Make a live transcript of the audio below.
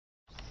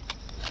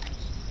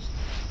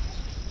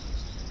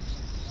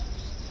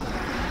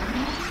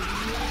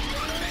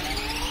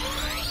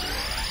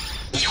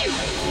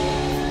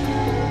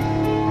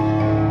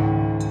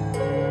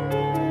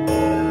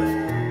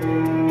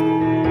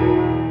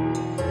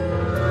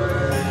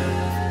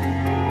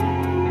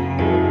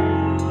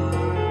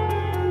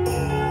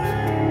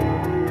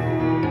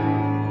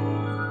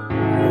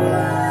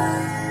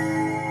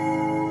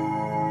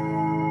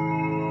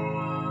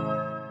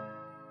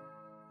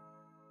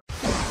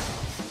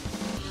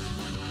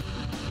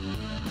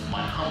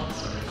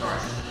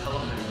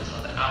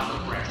Good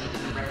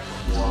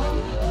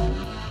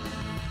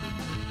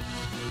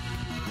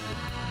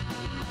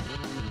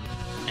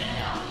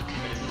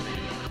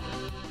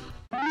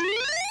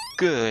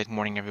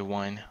morning,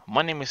 everyone.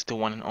 My name is the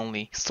one and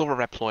only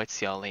Silverreploid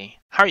CLE.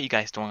 How are you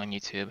guys doing on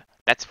YouTube?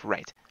 That's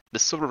right, the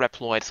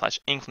Silverreploid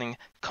 / Inkling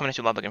coming at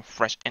you live looking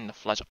fresh in the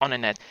flesh on the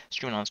net,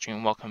 streaming on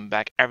stream. Welcome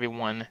back,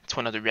 everyone,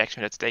 to another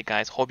reaction video today,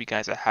 guys. Hope you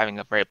guys are having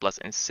a very blessed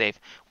and safe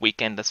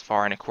weekend thus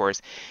far. And of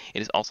course,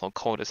 it is also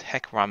cold as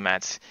heck where I'm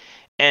at.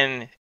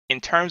 And in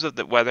terms of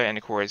the weather, and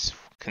of course,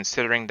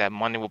 considering that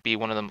Monday will be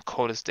one of the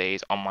coldest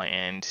days on my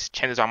end,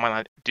 chances are I might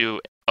not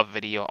do a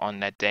video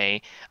on that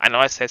day. I know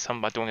I said something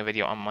about doing a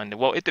video on Monday.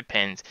 Well, it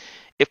depends.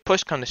 If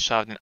push comes to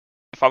shove, then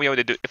if I'm able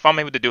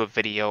to do a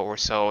video or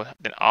so,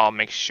 then I'll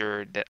make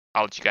sure that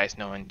I'll let you guys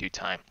know in due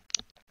time.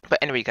 But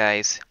anyway,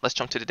 guys, let's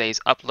jump to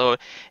today's upload.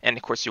 And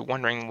of course, you're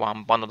wondering why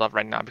I'm bundled up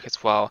right now,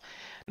 because, well,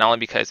 not only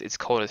because it's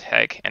cold as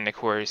heck, and of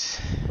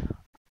course,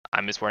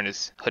 I'm just wearing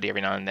this hoodie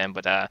every now and then,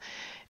 but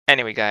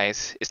anyway,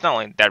 guys, it's not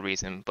only that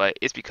reason, but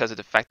it's because of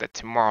the fact that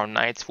tomorrow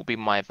night will be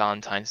my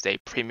Valentine's Day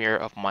premiere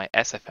of my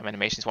SFM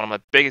animations, one of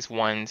my biggest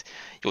ones.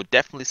 You'll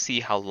definitely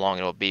see how long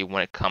it'll be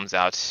when it comes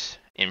out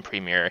in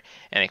premiere,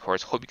 and of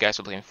course, hope you guys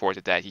are looking forward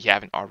to that. If you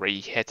haven't already,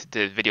 hit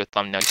the video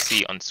thumbnail you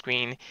see on the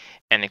screen,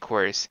 and of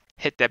course,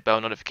 hit that bell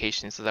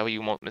notification so that way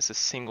you won't miss a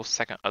single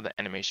second of the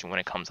animation when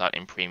it comes out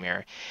in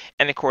premiere.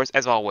 And of course,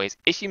 as always,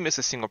 if you miss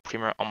a single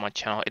premiere on my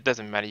channel, it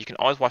doesn't matter. You can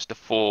always watch the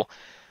full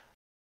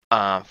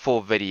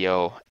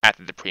video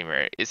after the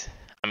premiere.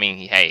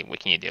 Hey, what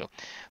can you do?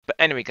 But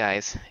anyway,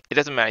 guys, it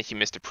doesn't matter if you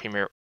missed the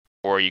premiere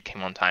or you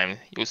came on time.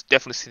 You'll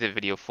definitely see the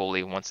video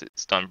fully once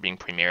it's done being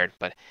premiered.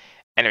 But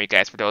anyway,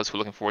 guys, for those who are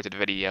looking forward to the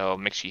video,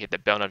 make sure you hit the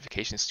bell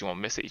notification so you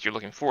won't miss it. If you're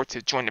looking forward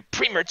to join the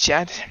premiere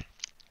chat,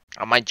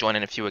 I might join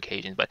in a few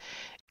occasions, but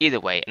either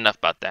way, enough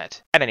about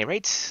that. At any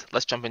rate,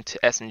 let's jump into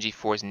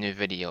SMG4's new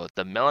video,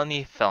 the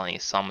Melony Felony.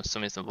 So I'm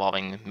assuming it's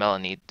involving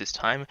Melony this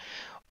time.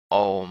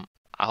 I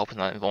hope it's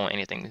not involving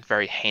anything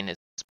very heinous.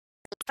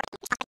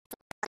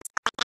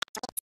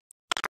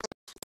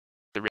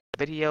 The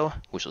video,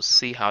 we shall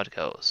see how it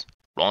goes.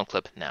 Rolling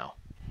clip now.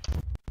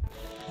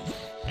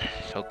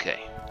 Okay,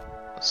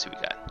 let's see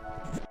what we got.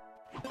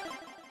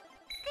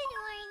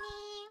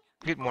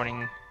 Good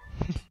morning.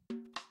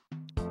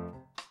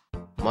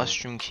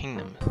 Mushroom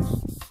Kingdom.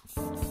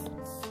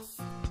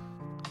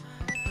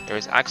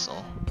 There's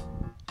Axol.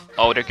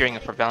 Oh, they're gearing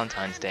up for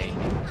Valentine's Day.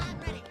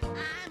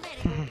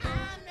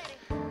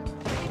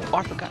 Oh,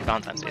 I forgot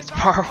Valentine's Day is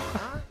tomorrow.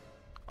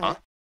 Huh?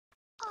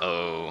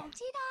 Oh.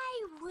 Did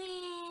I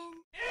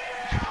win?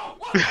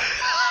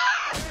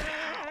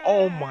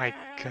 Oh my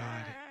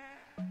god.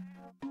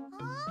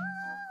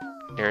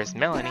 There's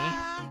Melony.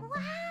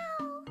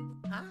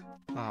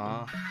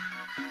 Aww.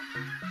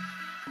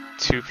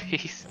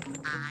 Two-piece.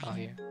 Oh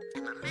yeah.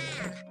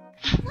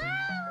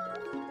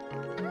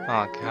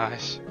 Oh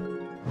gosh.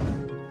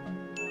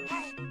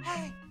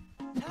 Hey!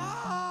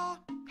 Hello!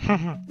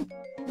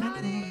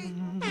 Melony!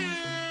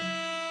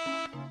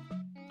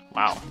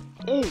 Wow.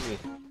 Ooh.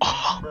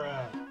 Oh.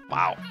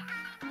 Wow.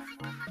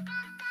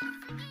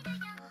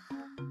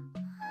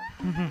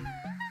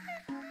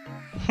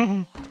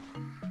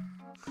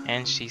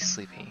 And she's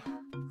sleepy.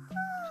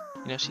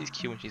 You know, she's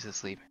cute when she's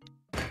asleep.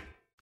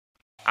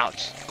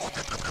 Ouch.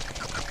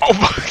 Oh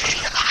my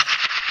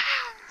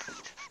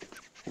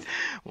god.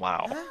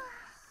 Wow.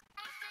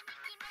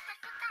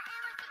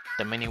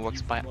 The mini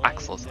works by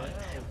Axol's.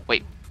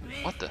 Wait,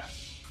 what the?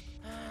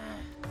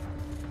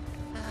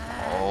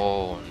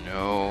 Oh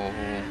no.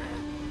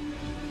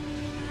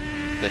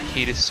 The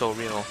heat is so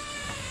real.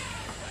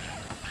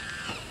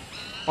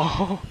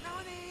 Oh.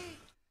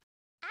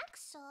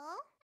 Axol?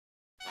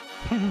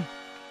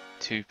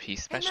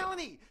 Two-piece special. Hey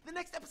Melony, the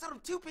next episode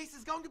of Two Piece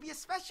is going to be a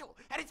special,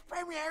 and it's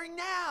premiering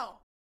now.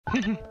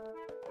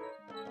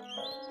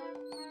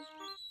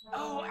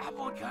 Oh,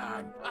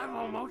 Applecard, I'm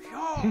almost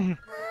home.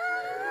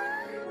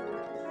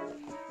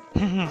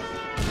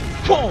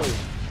 Whoa!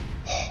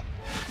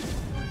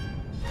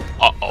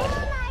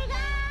 Uh-oh.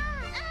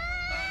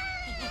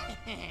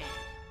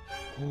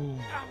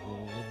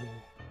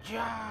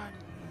 John.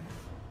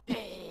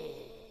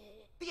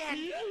 The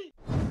end.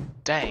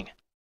 Dang.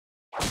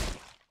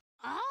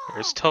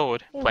 There's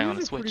Toad playing on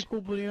the Switch.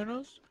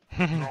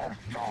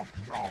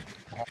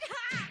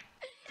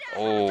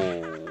 Oh.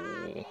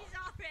 He's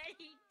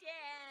already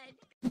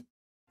dead.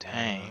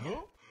 Dang.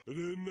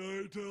 Didn't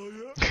I tell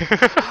you?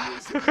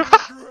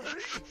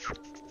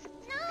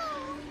 No.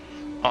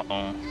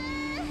 Uh-oh.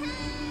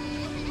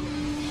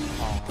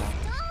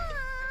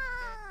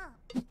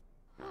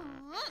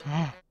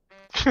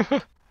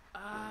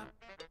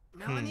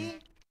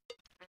 Melony?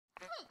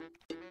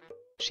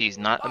 She's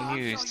not Oh, I'm sure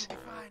amused. you'll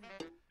be fine.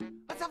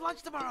 Let's have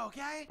lunch tomorrow,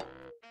 okay?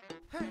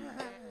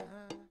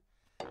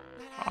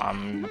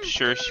 I'm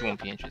sure she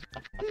won't be interested.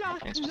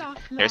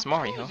 There's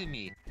Mario.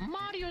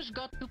 Mario's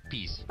got to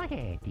piece.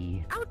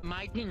 Spaghetti. Out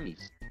my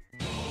penis.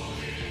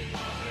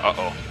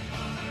 Uh-oh.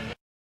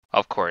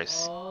 Of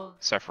course.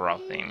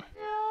 Sephiroth theme.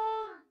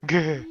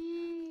 Good.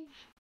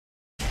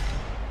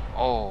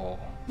 Oh.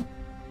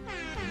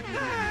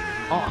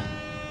 Oh.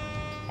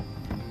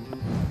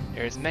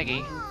 There's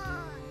Meggy.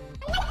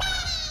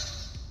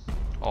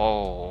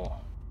 Oh.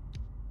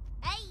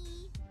 Hey,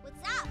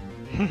 what's up?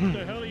 What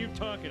the hell are you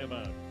talking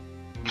about?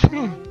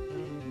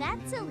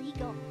 That's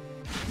illegal.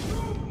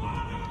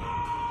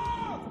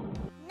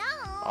 No.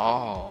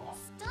 Oh.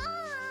 Stop.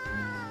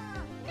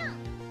 No.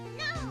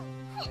 No.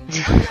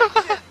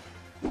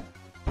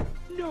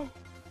 No.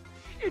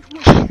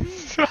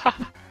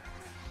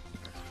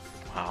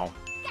 Wow.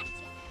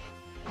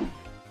 Gotcha.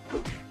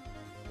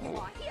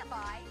 Oh, here,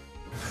 boy.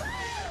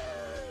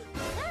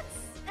 That's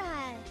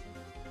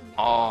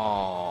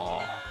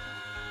Oh.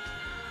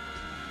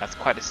 That's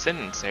quite a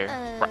sentence there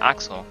for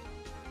Axol.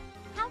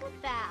 How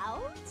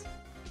about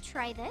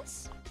try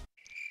this?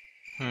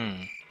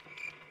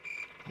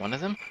 One of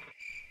them?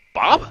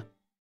 Bob?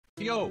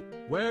 Yo,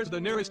 where's the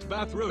nearest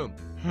bathroom?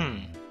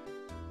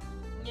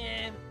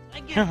 Yeah, I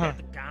guess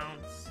that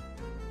counts.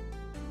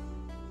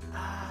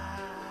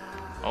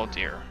 Oh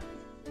dear.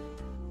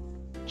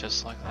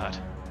 Just like that.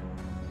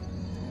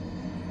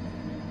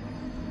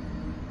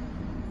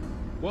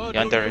 What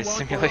Yonder do you is want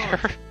for simulator.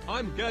 lunch?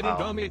 I'm getting Wow.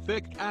 dummy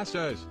thick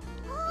asses.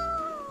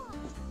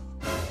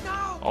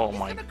 No! Oh he's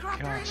my gonna crack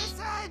her in gosh. his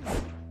head.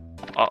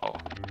 Uh-oh.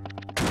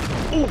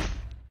 Oof!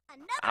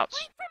 Another Ouch.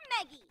 point for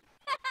Meggy.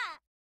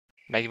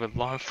 Maggie with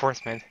law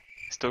enforcement.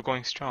 Still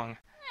going strong.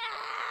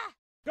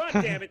 God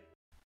damn it.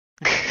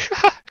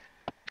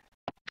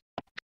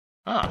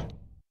 Ah.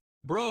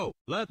 Bro,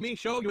 let me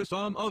show you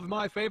some of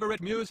my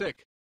favorite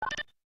music.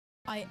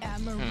 I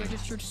am a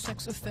registered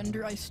sex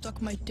offender. I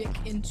stuck my dick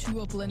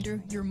into a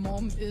blender. Your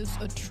mom is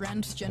a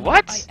transgender.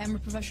 What? I am a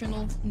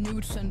professional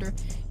nude sender.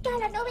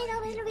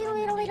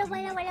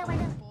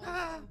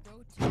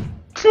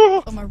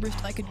 On my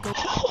wrist, I could go.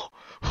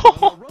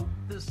 I wrote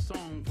this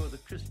song for the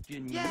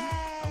Christian youth.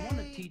 I want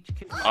to teach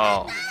kids.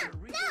 Oh.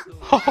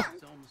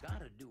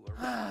 Gotta do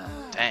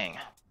a Dang.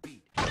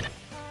 beat.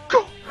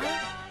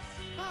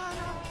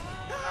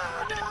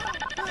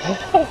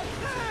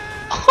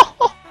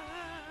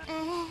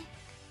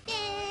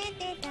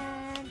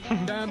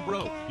 Damn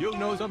bro, you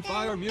know some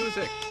fire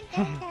music.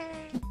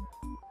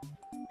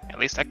 At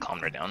least I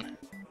calmed her down.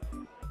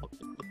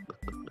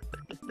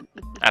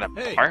 At a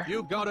Hey, bar?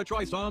 you gotta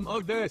try some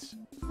of this.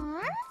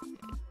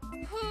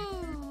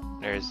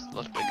 There's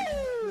Ludwig.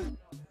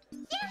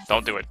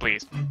 Don't do it,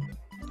 please.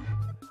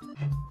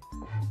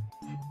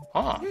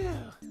 Oh.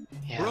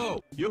 Yeah.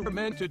 Bro, you were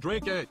meant to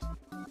drink it.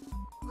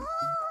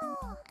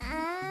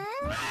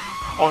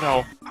 Oh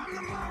no.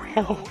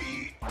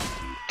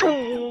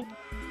 Oh.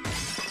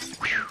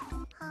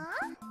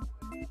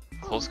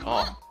 Close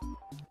call.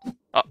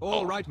 Uh-oh.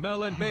 Alright,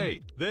 Mel and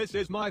May, this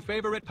is my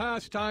favorite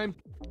pastime.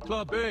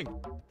 Clubbing.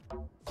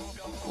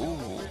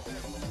 Ooh.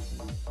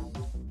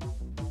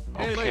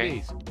 Hey Okay.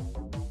 ladies,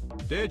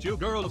 did you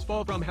girls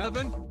fall from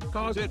heaven?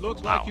 Cause it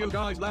looks like Wow. you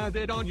guys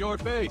landed on your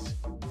face.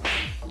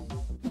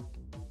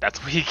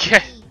 That's what you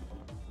get.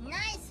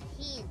 Nice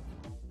hit.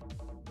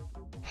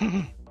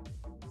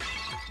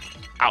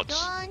 Ouch.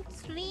 Don't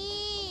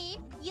sleep.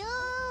 You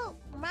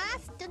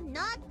must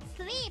not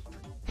sleep.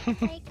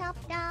 Wake up,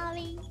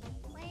 darling.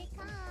 Wake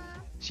up.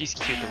 She's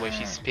cute the way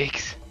she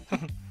speaks.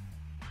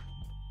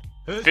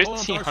 His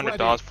arms are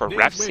 $1,500 sweaty, for knees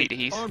rap weak,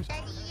 CDs. arms-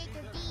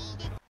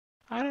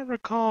 I don't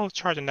recall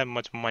charging that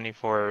much money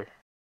for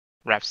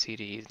rap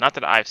CDs. Not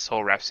that I've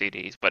sold rap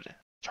CDs, but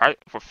charge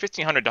for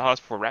 $1,500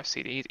 for rap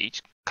CDs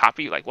each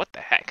copy. Like what the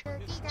heck?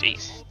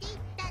 Jeez.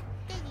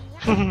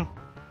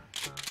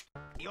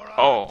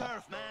 Oh,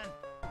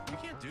 You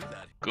can't do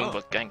that.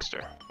 Goomba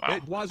gangster. Wow.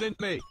 It wasn't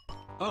me.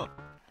 Oh,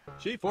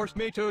 she forced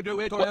me to do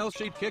it or else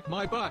she'd kick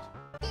my butt.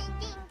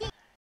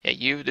 Yeah,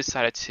 you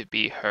decided to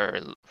be her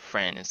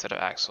friend instead of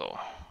Axol.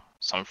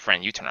 Some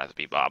friend you turned out to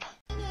be, Bob.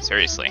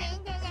 Seriously.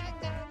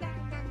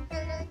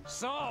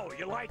 So,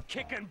 you like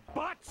kicking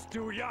butts,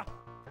 do ya?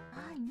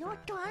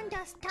 Not to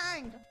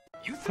understand.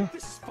 You think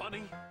this is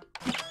funny?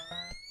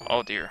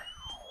 Oh dear.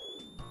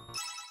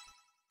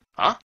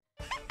 Huh?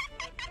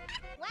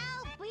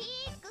 Well, be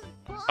good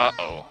boy.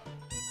 Uh-oh.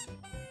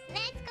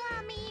 Let's go,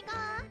 amigo.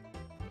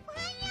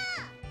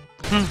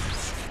 Fire!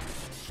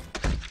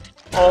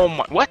 Oh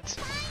my, what?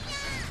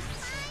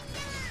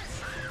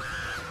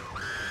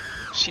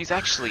 She's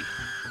actually...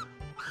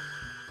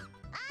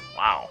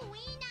 Wow.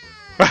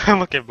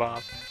 Look at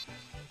Bob.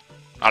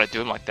 I ought to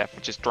do him like that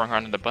for just throwing her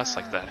under the bus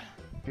like that.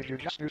 Did you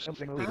just do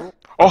something illegal?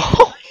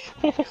 Oh!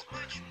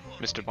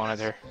 Mr. Bonnet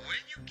there. When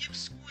you give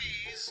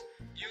squeeze,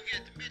 you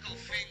get middle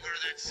finger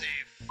that say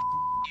F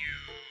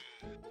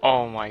you.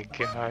 Oh my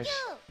gosh.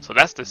 So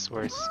that's the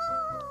source.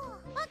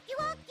 Fuck you,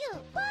 fuck you,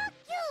 fuck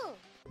you!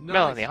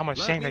 Melanie, I'm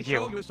ashamed Let of me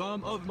show you. you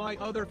some of my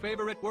other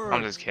favorite words.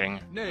 I'm just kidding.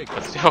 Nick.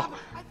 But still.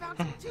 I found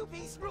some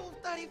two-piece Rule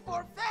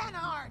 34 fan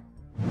art.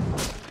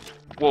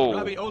 Whoa.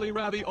 Ravioli,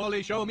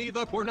 ravioli, show me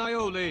the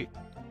pornioli.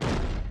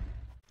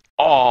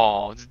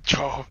 Oh,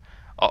 Joe.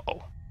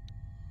 Uh-oh.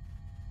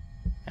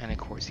 And of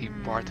course he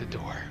barred the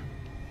door.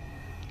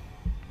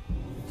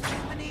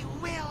 Melony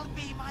will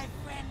be my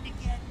friend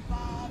again,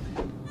 Bob.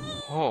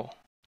 Oh.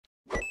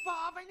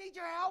 Bob, I need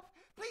your help.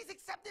 Please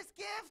accept this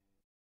gift.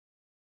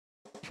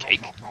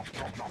 Cake?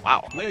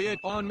 Wow. Lay it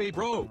on me,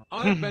 bro.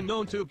 I've been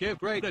known to give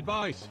great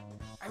advice.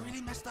 I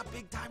really messed up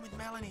big time with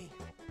Melony.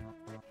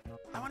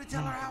 I want to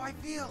tell her how I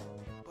feel,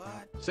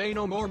 but... Say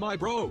no more, my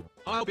bro.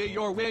 I'll be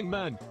your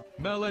wingman.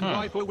 Melon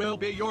rifle will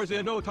be yours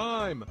in no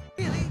time.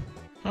 Really?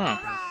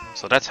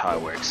 So that's how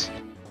it works.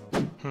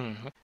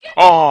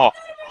 Oh!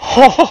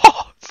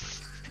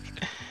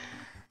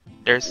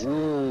 There's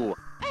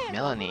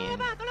Melony.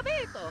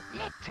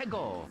 Let's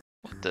go.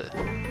 What the?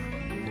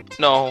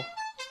 No.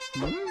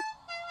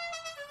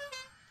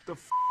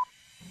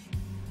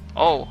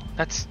 Oh,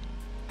 that's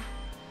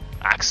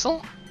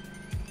Axol?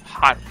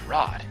 Hot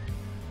rod.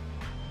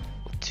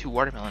 With 2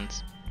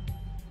 watermelons.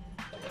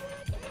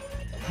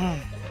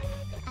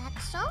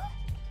 Axol?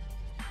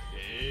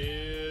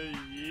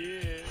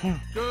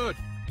 Good.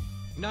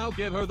 Now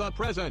give her the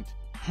present.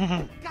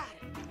 Got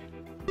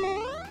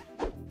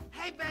it.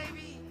 Hey,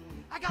 baby.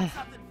 I got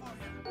something for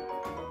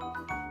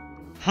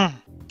you.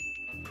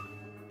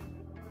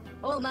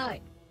 Oh my.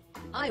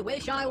 I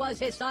wish I was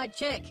his side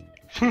chick.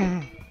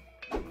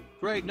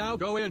 Great, now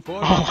go in for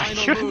Oh the my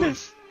final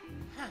goodness.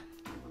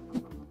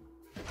 move.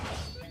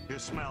 You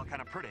smell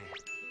kind of pretty.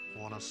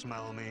 Wanna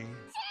smell me?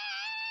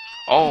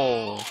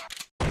 Oh.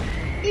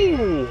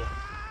 Ooh.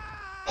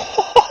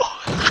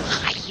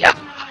 Yeah.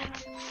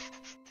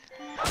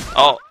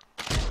 Oh.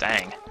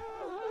 Dang.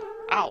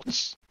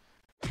 Ouch.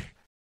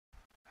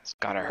 That's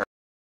gotta hurt.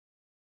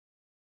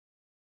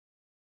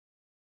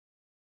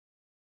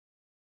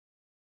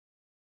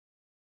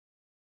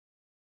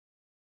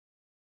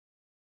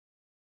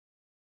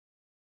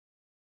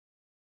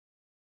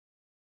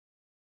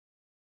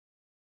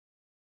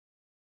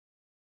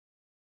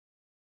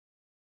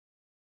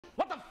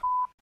 What the f?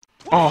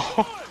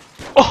 Oh.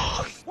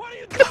 Oh. What are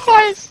you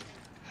Guys.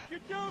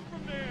 Get down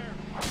from there!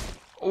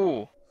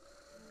 Ooh.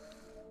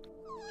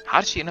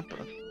 How did she end up?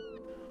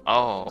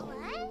 Oh.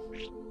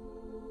 What?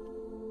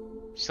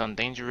 She's on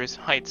dangerous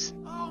heights.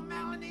 Oh,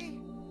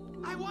 Melony.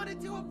 I wanted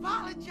to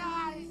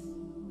apologize.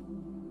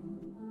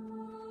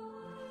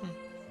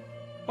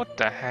 What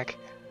the heck?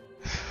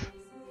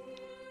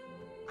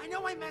 I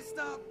know I messed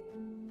up.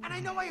 And I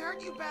know I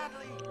hurt you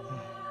badly.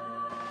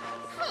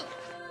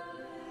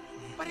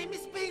 But I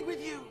miss being with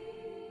you.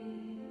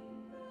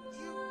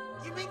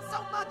 You mean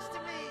so much to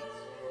me.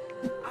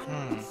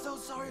 I'm so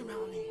sorry,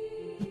 Melony.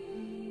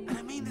 And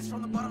I mean this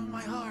from the bottom of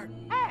my heart.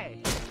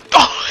 Hey!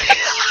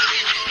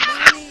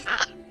 Melony,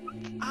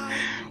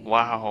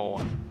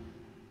 Wow.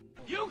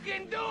 You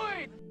can do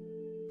it!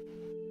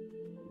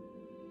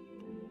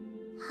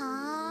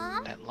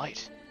 Huh? That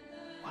light.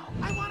 Wow.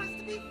 I want us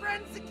to be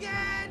friends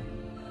again.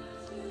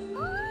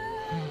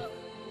 Oh,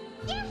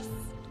 yes!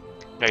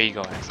 There you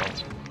go,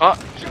 Axol. Oh.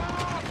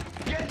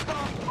 Get the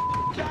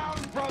f down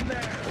from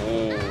there!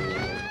 Oh.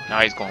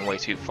 Now he's going way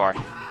too far.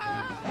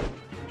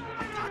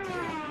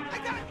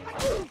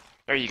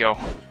 There you go.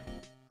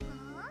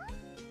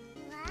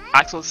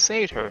 Axol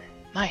saved her.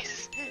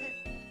 Nice.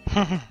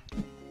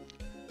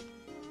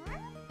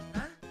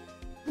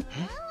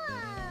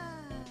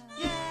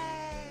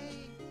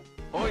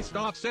 Oi,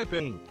 stop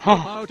sipping. Huh.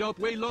 How dope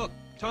we look.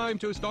 Time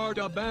to start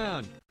a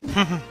band.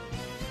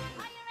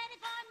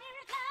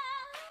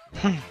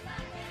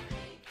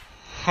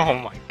 Oh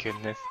my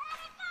goodness.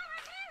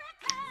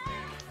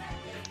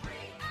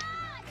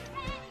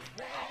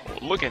 Oh,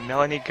 look at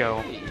Melony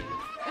go.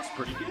 That's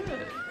pretty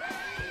good.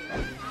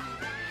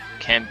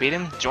 Can't beat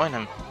him? Join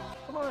him.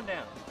 Come on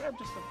down. Grab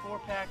just a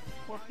 4-pack,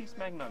 4-piece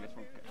McNuggets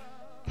from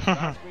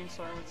God's green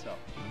soil itself.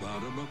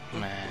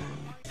 Man.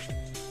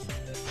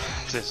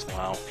 Just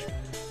wow.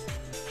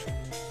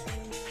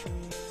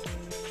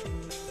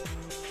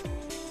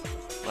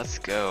 Let's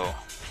go.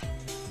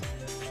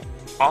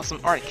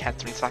 Awesome art,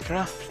 Catherine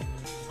Sakura.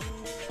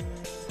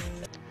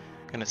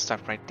 Gonna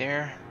stop right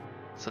there.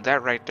 So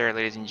that right there,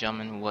 ladies and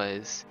gentlemen,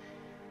 was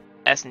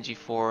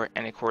SMG4,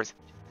 and of course,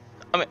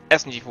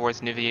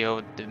 SMG4's new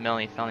video, the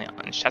Melony Felony.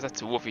 And shout out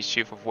to Wolfie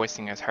Shoe for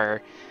voicing as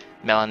her,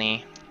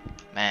 Melony.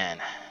 Man,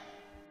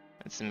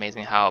 it's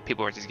amazing how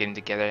people are just getting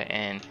together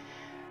and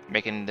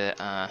making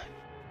the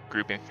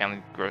group and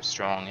family grow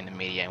strong in the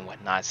media and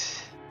whatnot.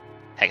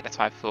 Heck, that's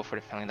how I feel for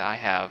the family that I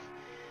have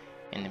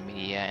in the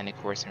media and of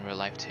course in real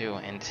life too.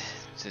 And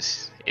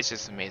it's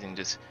just amazing,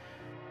 just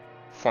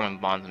forming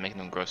bonds and making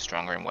them grow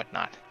stronger and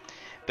whatnot.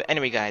 But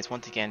anyway, guys,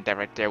 once again, that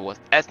right there was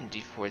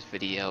SMG4's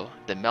video,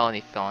 the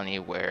Melony Felony,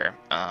 where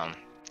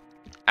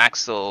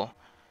Axol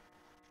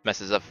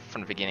messes up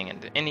from the beginning,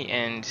 and in the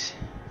end,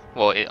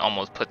 well, it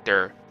almost put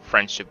their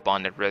friendship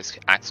bond at risk.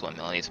 Axol and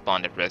Melony's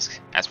bond at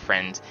risk as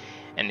friends,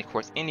 and of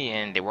course, in the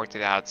end, they worked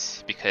it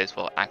out because,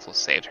 well, Axol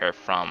saved her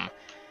from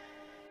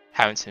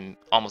having to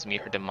almost meet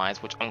her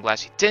demise, which I'm glad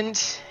she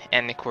didn't.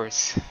 And of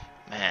course,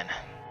 man,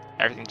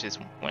 everything just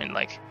went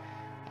like,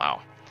 wow.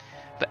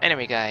 But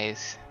anyway,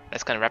 guys,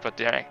 that's gonna wrap up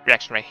the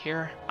reaction right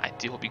here. I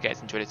do hope you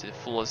guys enjoyed it to the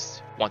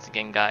fullest. Once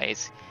again,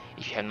 guys,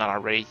 if you have not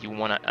already, you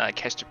wanna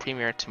catch the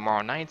premiere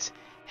tomorrow night,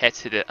 head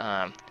to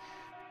the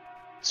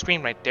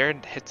screen right there,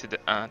 head to the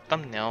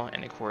thumbnail,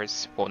 and of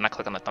course, well, not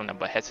click on the thumbnail,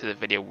 but head to the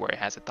video where it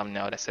has a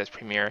thumbnail that says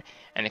premiere,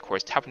 and of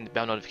course, tap on the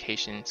bell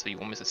notification so you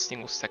won't miss a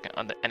single second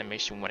of the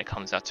animation when it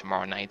comes out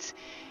tomorrow night.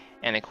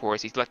 And of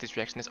course, if you like this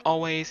reaction, as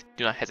always,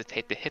 do not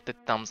hesitate to hit the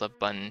thumbs up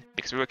button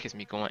because it really keeps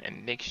me going,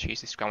 and make sure you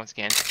subscribe once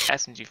again to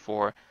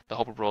SMG4, the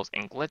Hope Rolls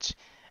and Glitch.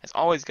 As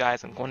always,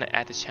 guys, I'm going to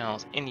add the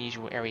channels in the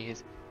usual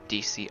areas,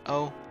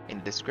 DCO, in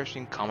the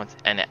description, comments,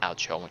 and the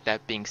outro. With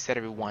that being said,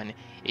 everyone,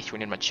 if you're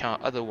new to my channel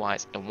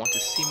otherwise and want to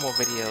see more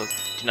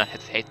videos, do not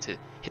hesitate to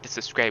hit the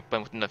subscribe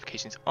button with the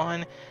notifications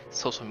on.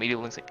 Social media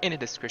links are in the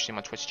description of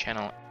my Twitch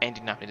channel, and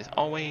do not forget, as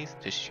always,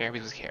 to share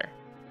videos with care.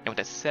 And with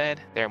that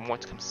said, there are more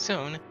to come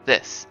soon.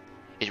 This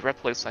is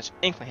Reploid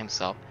 / Inkling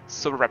himself,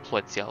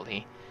 Silverreploid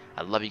CLE.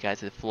 I love you guys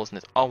to the fullest, and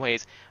as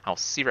always, I'll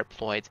see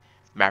Reploids,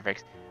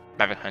 Mavericks,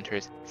 Maverick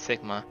Hunters,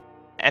 Sigma,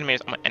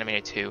 animators. I'm an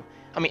animator too.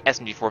 I'm an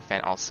SMG4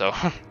 fan also.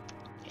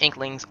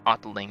 Inklings,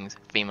 Octolings,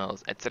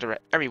 females, etc.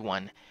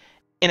 Everyone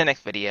in the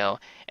next video.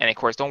 And of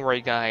course, don't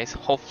worry guys,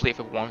 hopefully if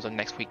it warms up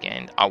next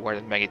weekend, I'll wear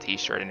the Mega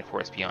t-shirt and of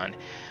course beyond.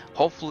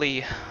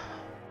 Hopefully,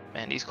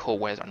 man, these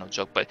cold weathers are no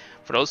joke, but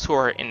for those who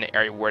are in the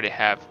area where they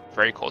have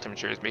very cold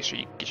temperatures, make sure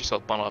you get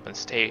yourself bundled up and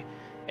stay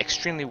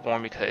extremely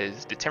warm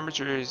because the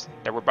temperatures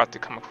that we're about to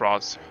come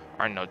across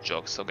are no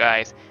joke. So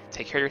guys,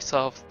 take care of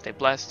yourself, stay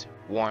blessed,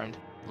 warmed,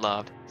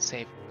 loved,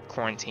 safe,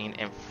 quarantined,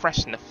 and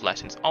fresh in the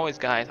flesh. And as always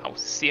guys, I will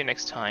see you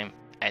next time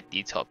at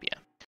Utopia.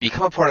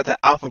 Become a part of the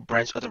Alpha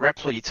branch of the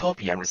Reploid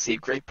Utopia and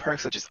receive great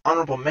perks such as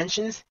honorable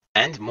mentions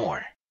and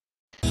more.